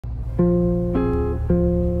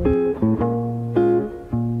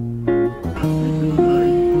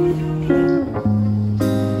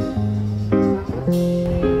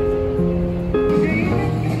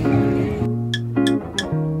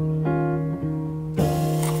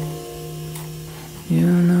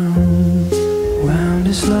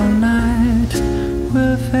this long night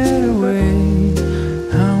will fade away,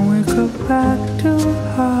 and we go back to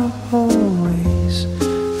our old ways,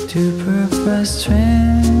 two perfect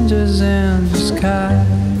strangers in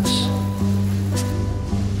disguise.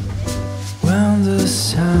 When the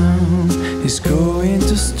sun is going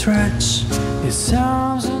to stretch its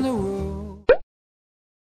arms on the road.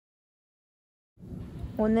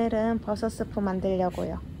 오늘은 버섯스프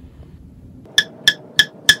만들려고요.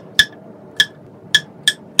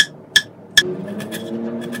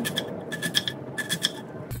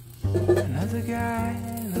 Another guy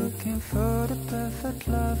looking for the perfect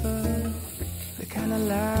lover, the kind of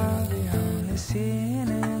love you only see in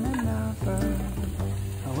a novel.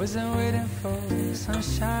 I wasn't waiting for some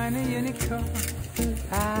shiny unicorn.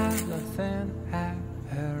 I love them, I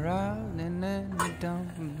heard rolling in the dawn,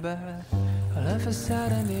 but all of a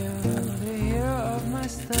sudden you're the hero of my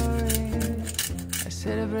story. I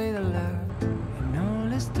celebrate the love and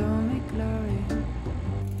only stormy glory.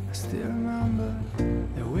 I still remember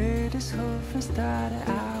the way this whole thing started.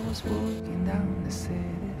 I was walking down the city,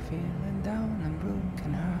 feeling down and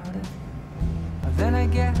broken hearted. But then I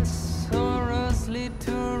guess all roads lead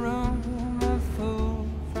to Rome. A fool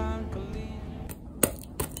found Colleen.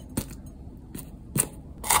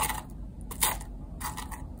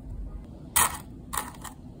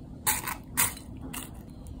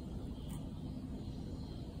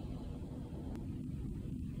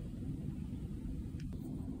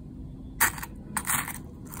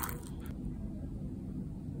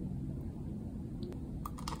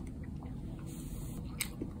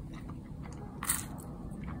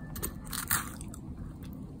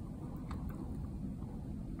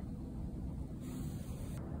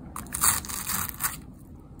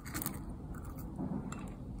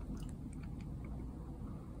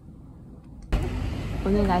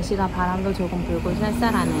 오늘 날씨가 바람도 조금 불고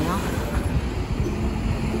쌀쌀하네요.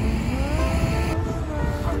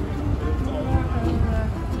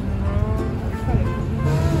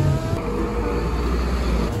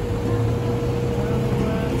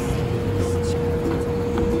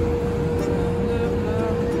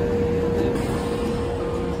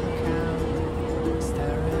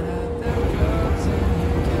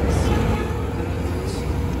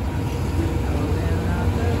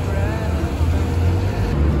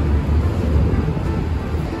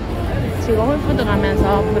 지금 홀푸드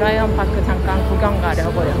가면서 브라이언트 파크 잠깐 구경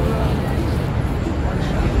가려고요.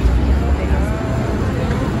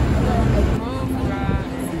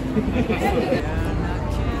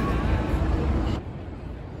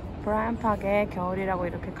 브라이언트 파크에 겨울이라고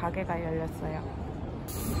이렇게 가게가 열렸어요.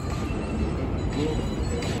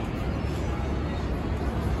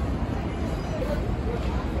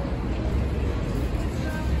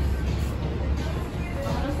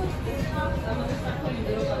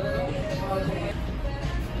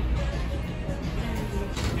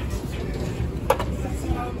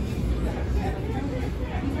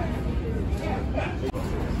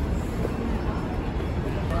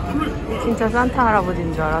 진짜 산타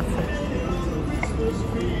할아버지인 줄 알았어요.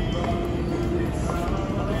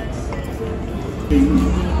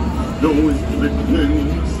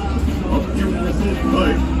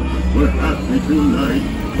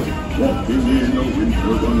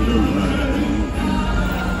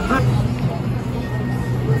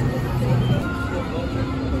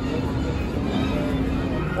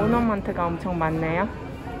 오너먼트가 엄청 많네요.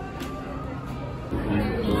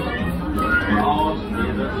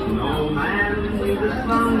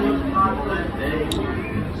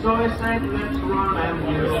 So I said, let's run and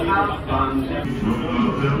we'll have fun.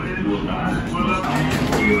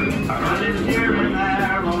 Running here and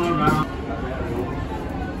there all around.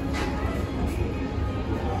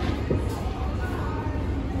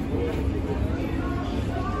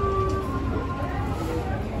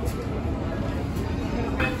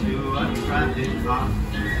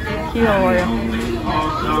 귀여워요.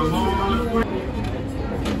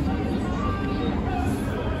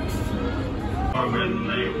 When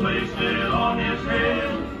they placed it on his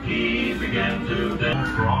head, he began to dance.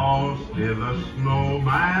 Frost is a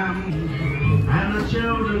snowman, and the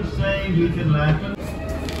children say he can laugh.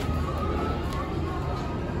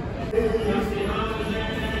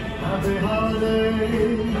 Happy holiday,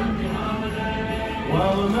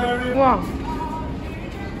 while the merry. 우와.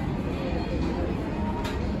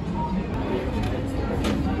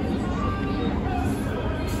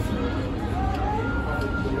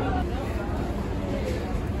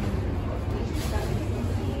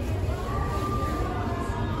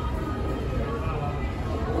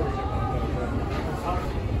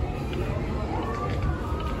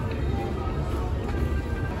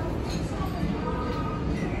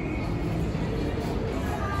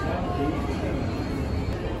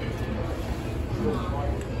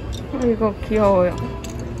 이거 귀여워요.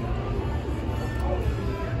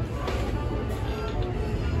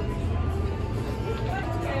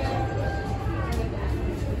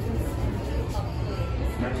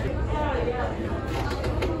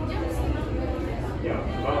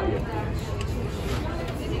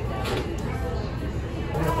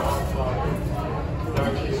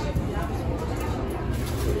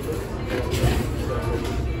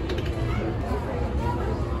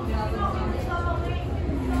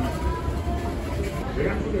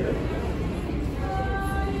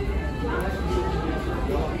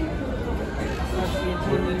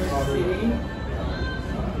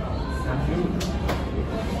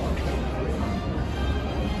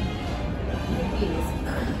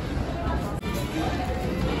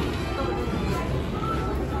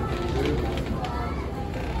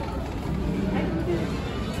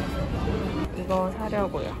 이거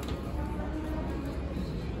사려고요.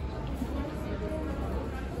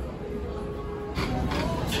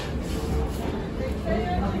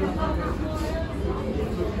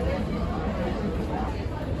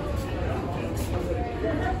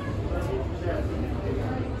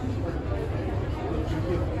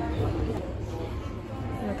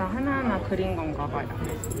 이거 하나하나 그린 건가 봐요.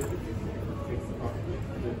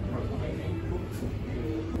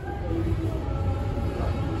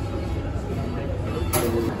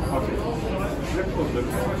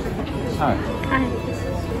 Hi.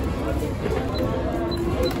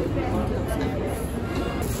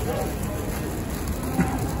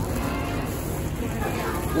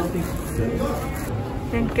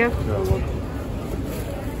 Thank you.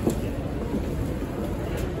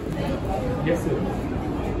 Yes, sir.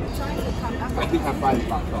 I think I buy it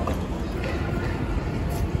back up.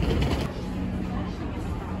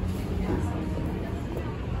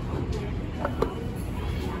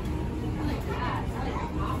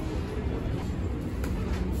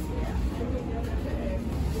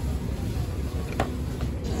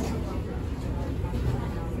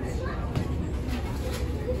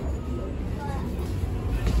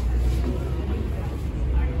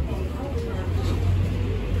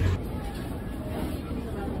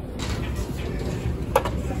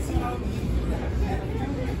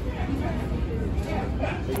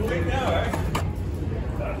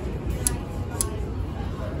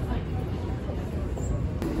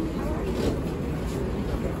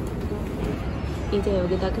 이제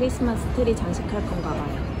여기다 크리스마스 트리 장식할 건가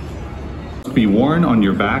봐요. Be worn on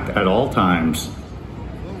your back at all times.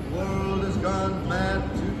 The world has gone mad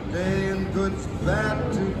today, and good's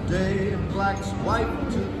bad today, and black's white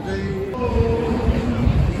today.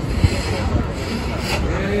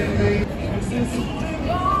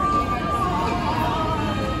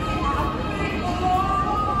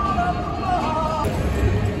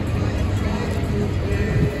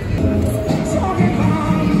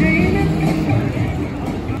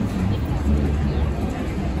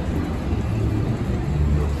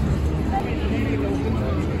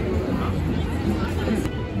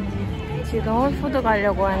 지금 홀푸드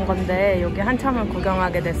가려고 한 건데 여기 한참을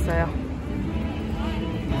구경하게 됐어요.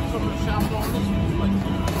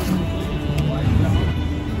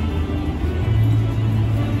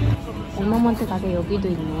 ornament 가게 여기도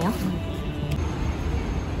있네요.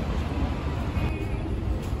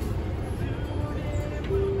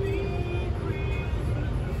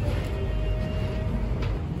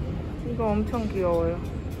 이거 엄청 귀여워요.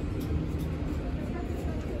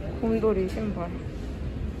 곰돌이 신발.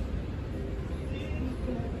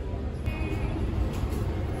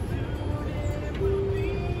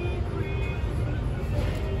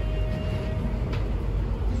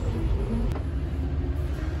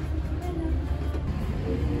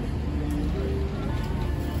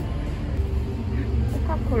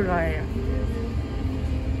 코카콜라예요.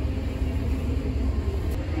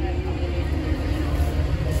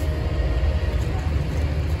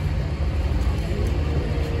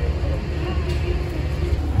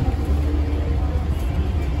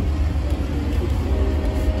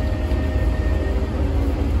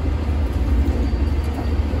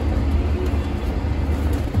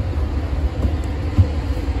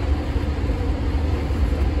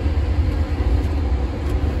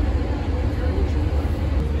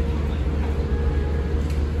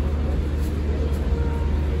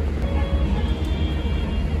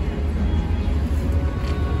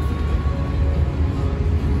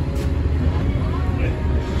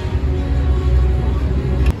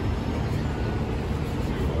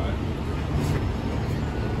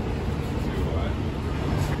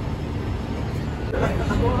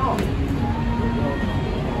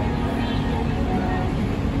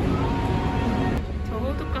 저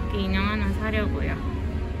호두깎이 인형 하나 사려고요.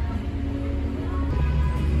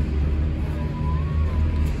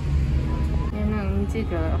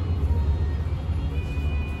 웃겨요.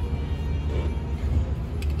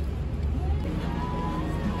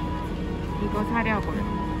 이거 사려고요.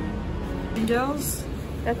 Windows?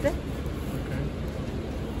 That's it?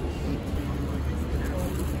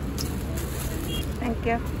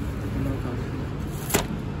 Thank you.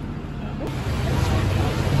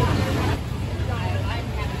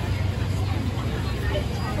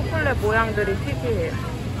 초콜릿 모양들이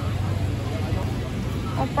특이해요.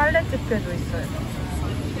 빨래 집게도 있어요.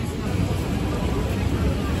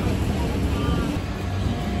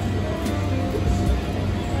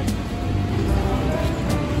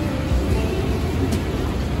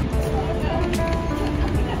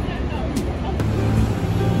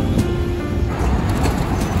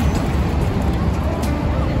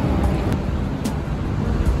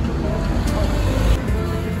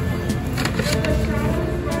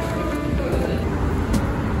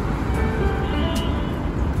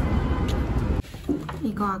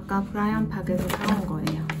 이거 아까 브라이언트 파크에서 사온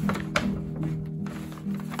거예요.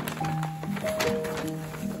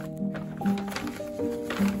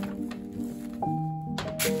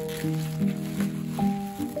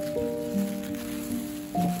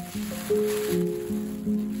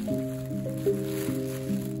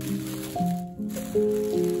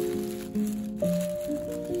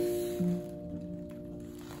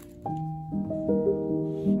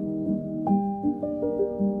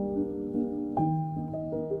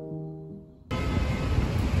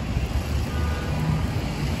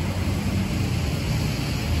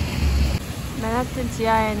 맨하튼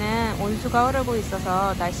지하에는 온수가 흐르고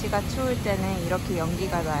있어서 날씨가 추울 때는 이렇게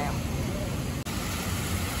연기가 나요.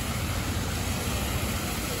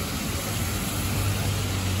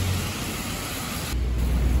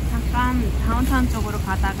 잠깐 다운타운 쪽으로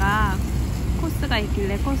가다가 코스가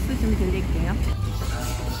있길래 코스 좀 들릴게요.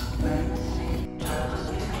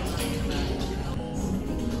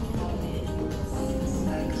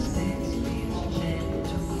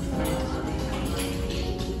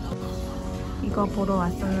 이거 보러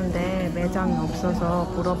왔었는데 매장이 없어서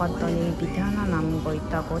물어봤더니 밑에 하나 남은 거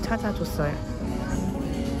있다고 찾아줬어요.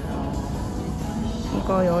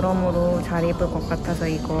 이거 여러모로 잘 입을 것 같아서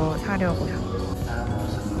이거 사려고요.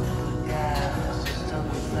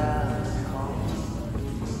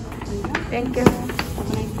 땡큐.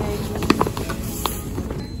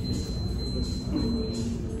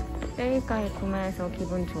 세일가에 구매해서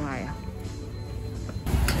기분 좋아요.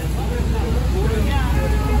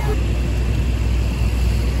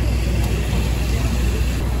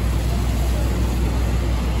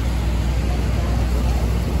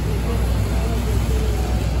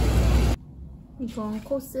 이건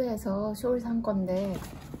코스에서 숄 산 건데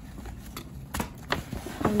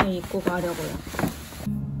오늘 입고 가려고요.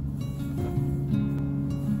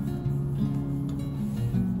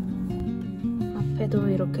 앞에도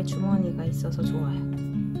이렇게 주머니가 있어서 좋아요.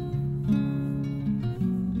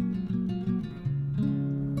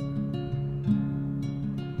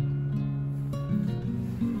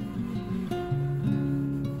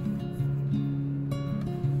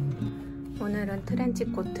 오늘은 트렌치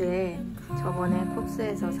코트에 저번에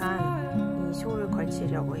코스에서 산 이 숄을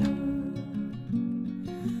걸치려고요.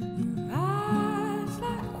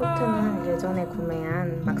 코트는 예전에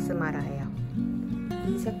구매한 막스마라예요.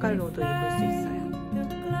 이 색깔로도 입을 수 있어요.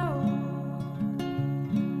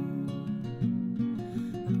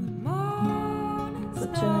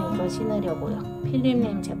 부츠는 이거 신으려고요.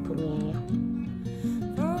 필립님 제품이에요.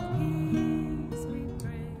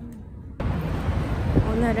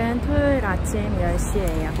 오늘은 토요일 아침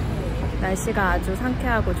 10시예요. 날씨가 아주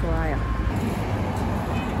상쾌하고 좋아요.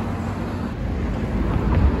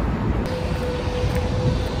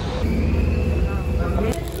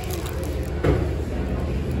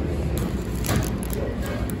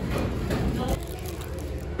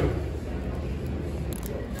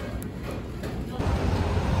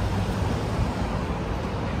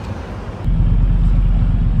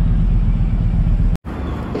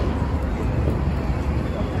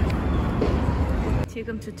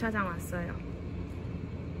 지금 주차장 왔어요.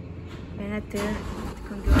 맨하튼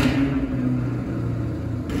근교.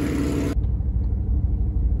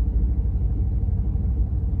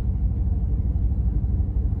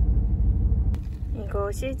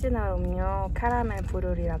 이거 시즈널 음료 카라멜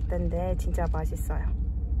브루리 라떼인데 진짜 맛있어요.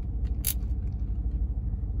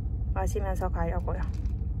 마시면서 가려고요.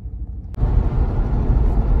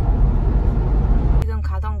 지금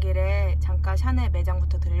가던 길에 잠깐 샤넬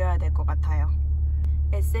매장부터 들려야 될 것 같아요.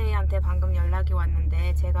 SA한테 방금 연락이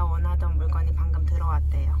왔는데 제가 원하던 물건이 방금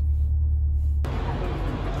들어왔대요.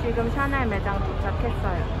 지금 샤넬 매장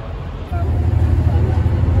도착했어요.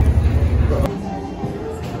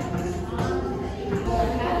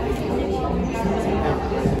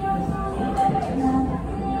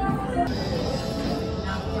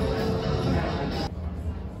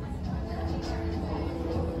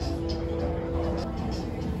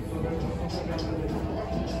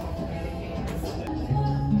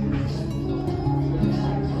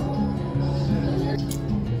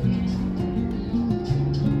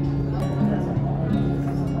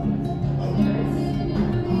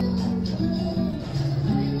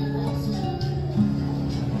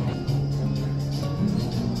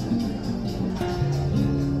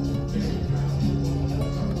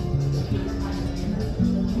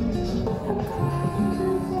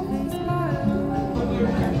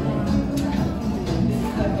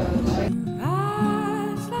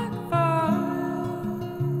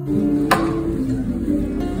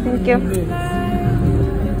 Thank you.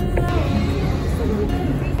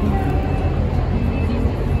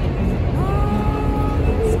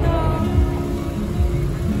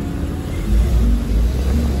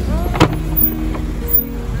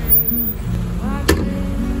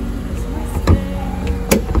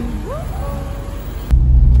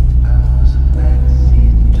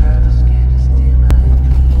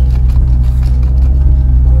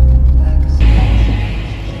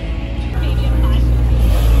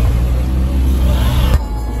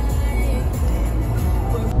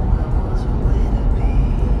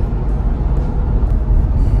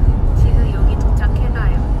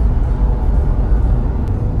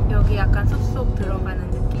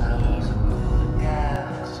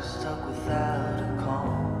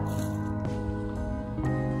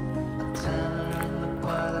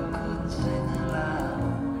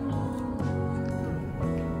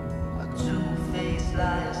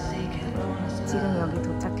 지금 여기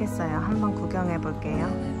도착했어요. 한번 구경해 볼게요.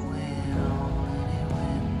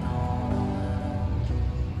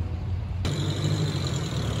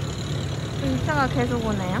 인스타가 계속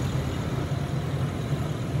오네요.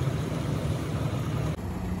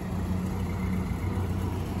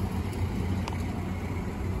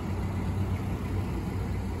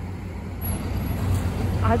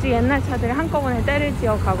 아주 옛날 차들이 한꺼번에 때를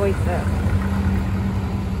지어 가고 있어요.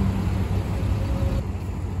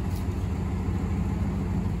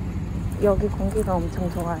 여기 공기가 엄청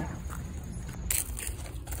좋아요.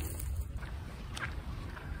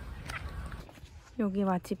 여기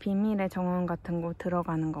마치 비밀의 정원 같은 곳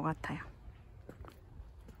들어가는 것 같아요.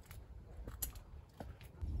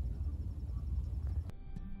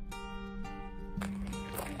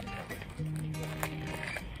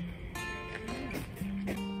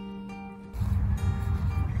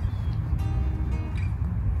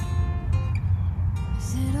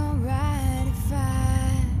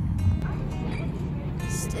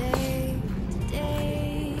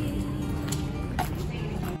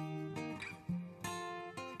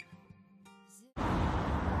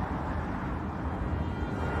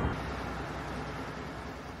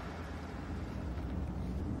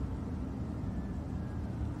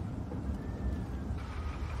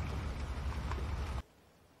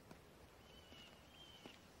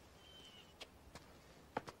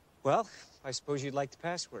 Well, I suppose you'd like the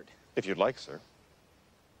password. If you'd like, sir.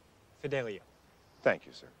 Fidelio. Thank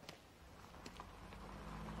you, sir.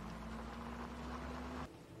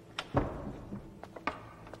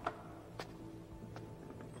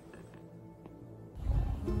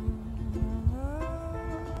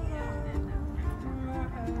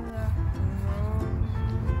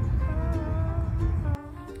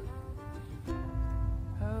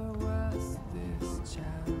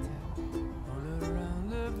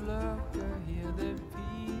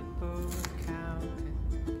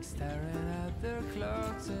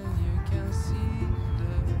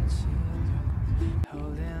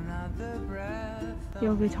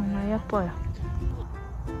 여기 정말 예뻐요.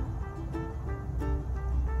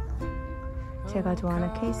 제가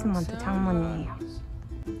좋아하는 케이스먼트 창문이에요.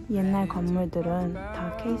 옛날 건물들은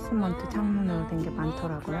다 케이스먼트 창문으로 된 게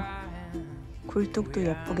많더라고요. 굴뚝도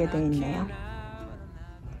예쁘게 돼 있네요.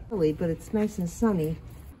 But it's nice and sunny.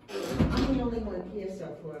 I'm the only one here so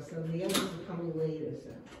far, so the others are coming later.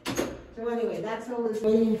 So anyway, that's Elizabeth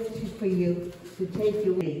waiting for you to take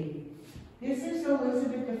you in. This is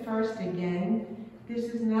Elizabeth I again. This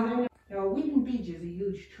is not a Wheaton Beach is a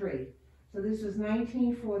huge tree. So this was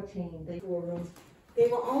 1914. They 4 rooms. They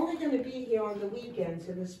were only going to be here on the weekends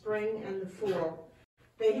in the spring and the fall.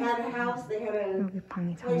 They had a house. They had a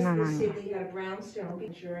place in the city. They had a brownstone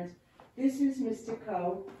insurance. This is Mr.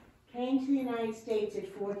 Coe. Came to the United States at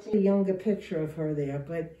 14. A younger picture of her there,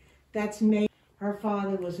 but that's May. Her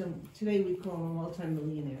father was today we call him a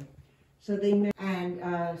multi-millionaire. So they met, and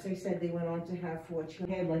as I said, they went on to have 4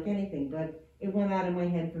 children. Head like anything, but it went out of my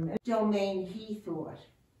head from domain. He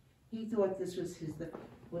thought this was his,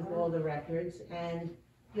 with all the records, and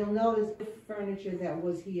you'll notice the furniture that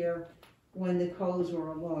was here when the Coes were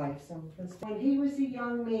alive. So when he was a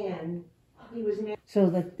young man, he was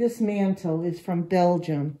so that this mantle is from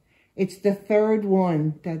Belgium. It's the 3rd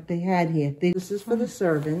one that they had here. This is for the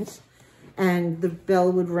servants, and the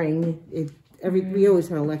bell would ring. We always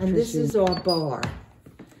had electricity. And this is our bar.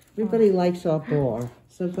 Everybody likes our bar.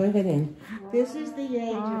 So go ahead in. This is the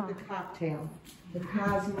age of the cocktail. The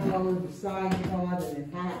Cosmo, the side bar, the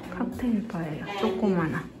Manhattan. 칵테일 바예요.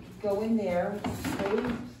 조그마나. Go in there.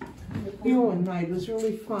 One night. It was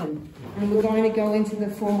really fun. And we're going to go into the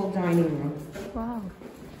formal dining room. Wow.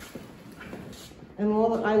 And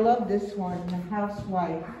I love this one, the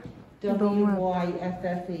housewife.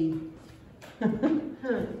 WYFFE.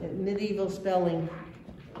 Medieval spelling.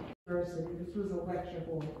 This was a lecture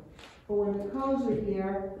hall. But when the codes are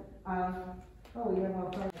here, oh, you have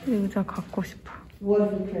all kinds of 의자 갖고 싶어.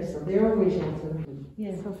 wood crystal. They're original to them.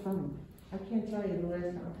 Yeah, so fun. I can't tell you the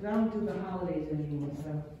last time, because I don't do the holidays anymore,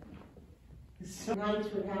 so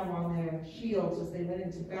knights would have on their shields as they went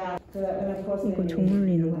into battle. And of course, 이거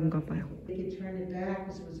주물리는 건가 봐요. they could turn it back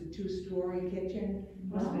because it was a 2-story kitchen.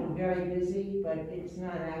 Must have been very busy, but it's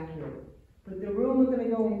not accurate. But the room we're going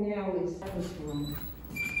to go in now is this room.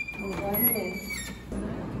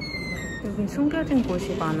 여기 숨겨진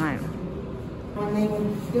곳이 많아요. When they were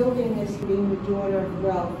building this, being the daughter of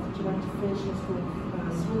Ralph, she went to fashion school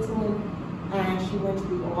in Switzerland, and she went to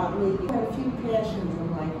the art league. She had a few passions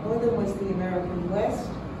in life. One of them was the American West,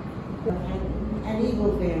 and an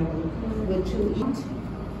eagle family with 2 eat.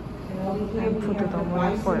 And over here we have the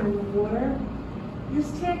bison in the water. This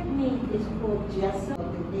technique is called gesso.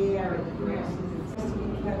 The air and the grasses, it has to be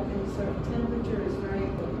kept in a certain temperature. Is very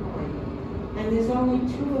important. And there's only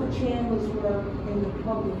 2 of Chandler's work in the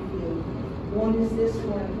public view. One is this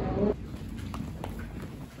one, and one.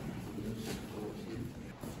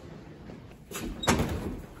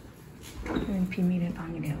 여긴 비밀의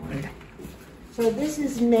방이래요, 원래. So this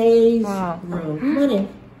is May's Wow. room. Come on in.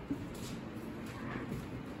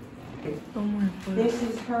 너무 예뻐요. This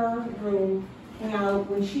is her room. Now,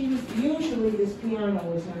 when she was, usually this piano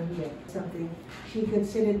was on here, something. She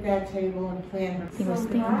considered that table and planned her. 이거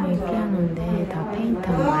스테인웨이 피아노인데 다 페인트한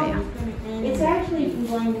거예요. It's actually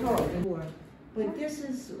from Bryant Park, but this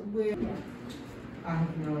is where I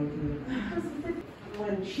have no idea.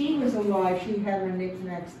 When she was alive, she had her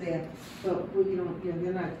knickknacks there, but you know,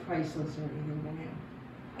 they're not priceless or anything.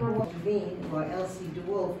 Or Bean or Elsie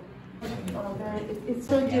DeWolf. It's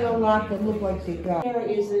so did a lot that look like they got. There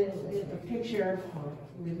is a picture of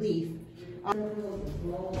relief.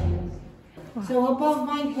 So above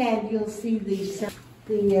my head, you'll see the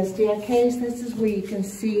staircase. This is where you can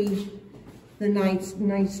see the night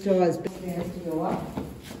stars. Go up.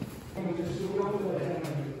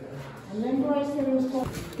 Remember I said it was called?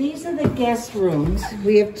 These are the guest rooms.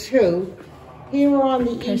 We have 2. Here we're on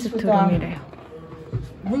the east with our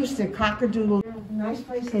rooster, cockadoodle. Nice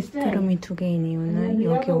place to stay. 게스트룸이 2개인 이유는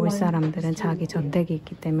여기 올 사람들은 자기 저택이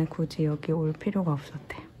있기 때문에 굳이 여기 올 필요가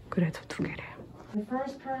없었대요. 그래서 2개래요. The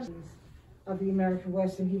first person of the American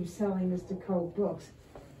West, and he was selling Mr. Cole books.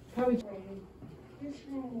 Probably this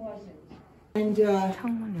room wasn't. And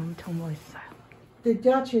창문이 엄청 멋있어요. the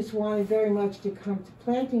Duchess wanted very much to come to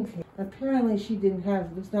planting field. Apparently she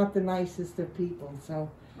was not the nicest of people, so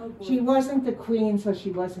she wasn't the queen, so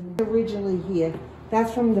she wasn't originally here.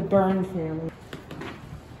 That's from the Byrne family.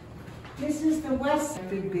 This is the west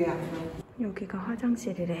big bathroom. 여기가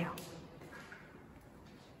화장실이래요.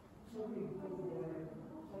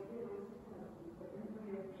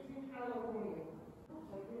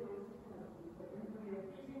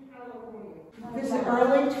 This is an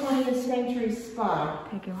early 20th century spa.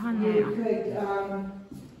 되게 환해요. You could,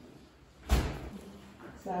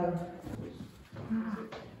 so.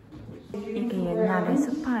 이게 옛날에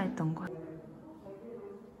스파했던 것.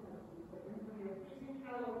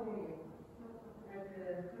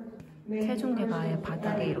 체중계가 아예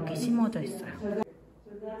바닥에 이렇게 심어져 있어요.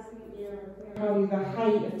 Probably the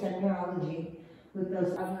height of technology with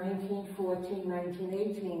those of 1914,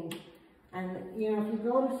 1918. And, you know, if you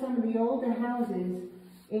go to some of the older houses,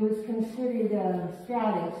 it was considered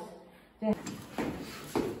status.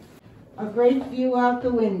 A great view out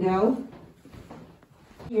the window.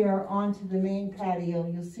 Here onto the main patio,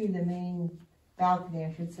 you'll see the main balcony,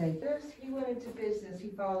 I should say. First, he went into business, he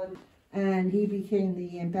followed, and he became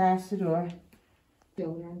the ambassador.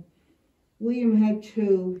 Children. William had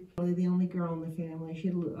 2, probably the only girl in the family. She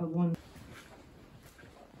had one.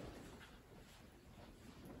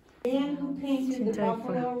 Man who painted the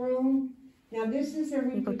Buffalo Room. Now this is a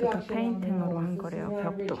reproduction. 페인팅으로 한 거래요,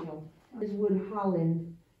 벽도. This is Wood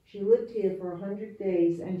Holland. She lived here for 100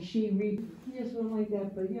 days, and she just went like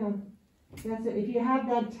that. But you know, that's it. If you have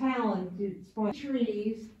that talent, it's fun.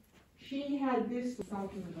 Trees. She had this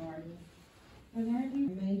sunken garden, and then you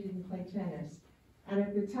made it and play tennis. And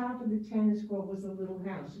at the top of the tennis court was a little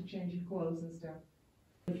house to change your clothes and stuff.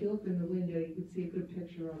 If you look in the window, you could see a good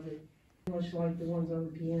picture of it. Much like the ones on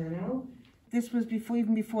the piano. This was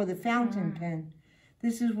even before the fountain pen.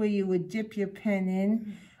 This is where you would dip your pen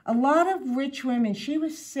in. A lot of rich women, she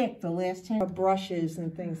was sick the last time, brushes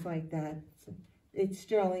and things like that. It's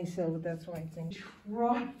sterling silver, that's why I think.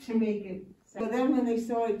 Tried to make it. But then when they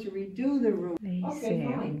started to redo the room, okay,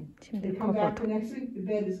 fine. They come back the next week, the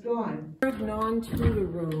bed is gone. Non-Tudor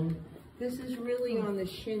room. This is really on the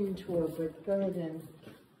Shin tour, but go ahead and.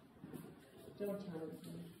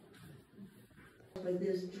 But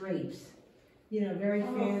there's drapes, you know, very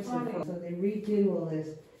fancy. So they redo all this.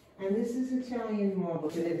 And this is Italian marble.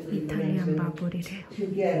 이탈리안 마블이래요. To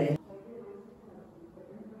get it.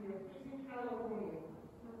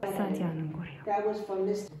 마사지 하는 거래요. That was from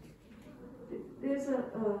this. There's a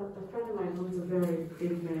friend of mine who owns a very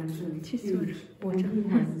big mansion. 칫솔 Huge, 뭐죠? and he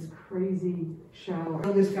has this crazy shower.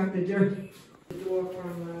 Oh, this got the dirty door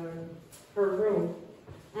from her room.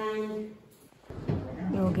 And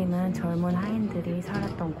여기는 젊은 하인들이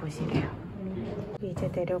살았던 곳이래요.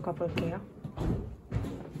 이제 내려가 볼게요.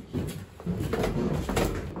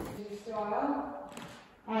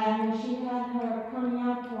 and she had her coming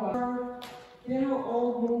out to her, you know,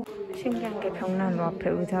 old movie. 신기한 게 벽난로 앞에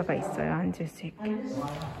의자가 있어요. 앉을 수 있게.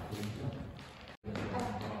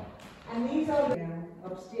 And these are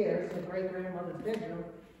upstairs, the great grandmother's bedroom,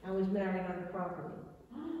 and was married on the property.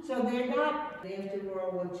 So they're not. After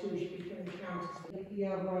World War II, she became the countess.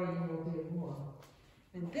 Yeah, Brian will do more.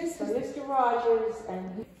 And this is Mr. Rogers,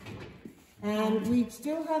 and we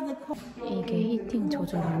still have the. 이게 히팅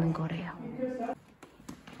조절하는 거래요.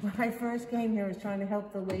 When I first came here, I was trying to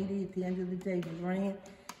help the lady at the end of the day who's running it,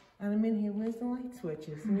 and I'm in here. Where's the light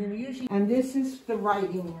switches? And, you know, usually. And this is the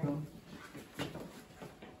writing room.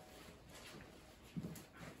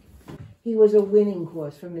 He was a winning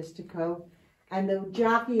horse for Mr. Coe. And the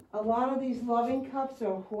jockey, a lot of these loving cups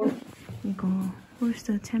are horse. 이거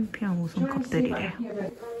홀스 챔피언 우승컵들이래요.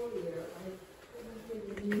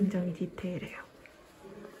 굉장히 디테일해요.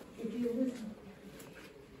 If you listen,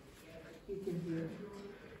 you can hear.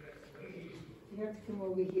 You have to come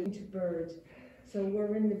over here to birds. So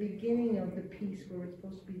we're in the beginning of the piece where it's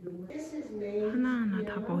supposed to be the word. This is made. 하나하나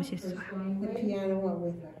다 멋있어요. The piano went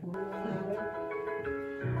with it.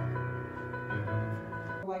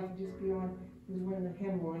 Like to just be on. Was when the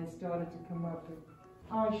hemorrhoid started to come up.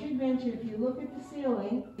 Oh, I should mention, if you look at the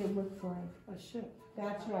ceiling, it looks like a ship.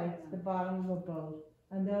 That's right, it's the bottom of a boat.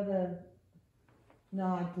 Another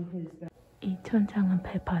nod to his back. 이 천장은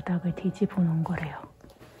배바닥을 뒤집어 놓은 거래요.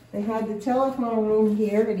 They had the telephone room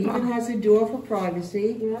here. It even has a door for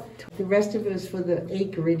privacy. Yep. The rest of it is for the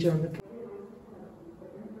acreage on the.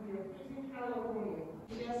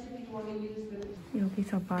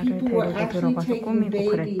 여기서 말을 데리고 들어가서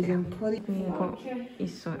꾸미고 그랬대요. 이거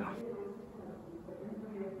있어요.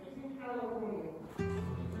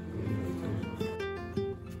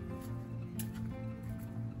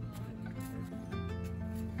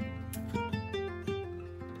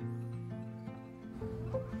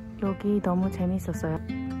 여기 너무 재밌었어요.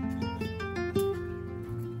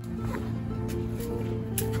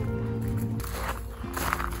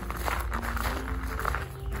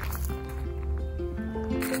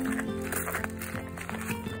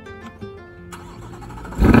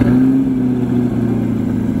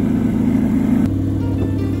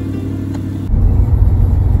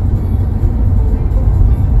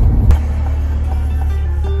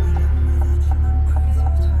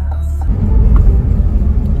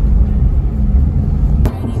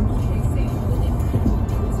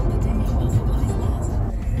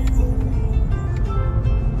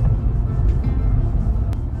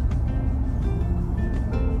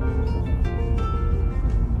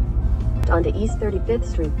 Onto East 35th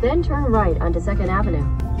Street, then turn right onto 2nd Avenue.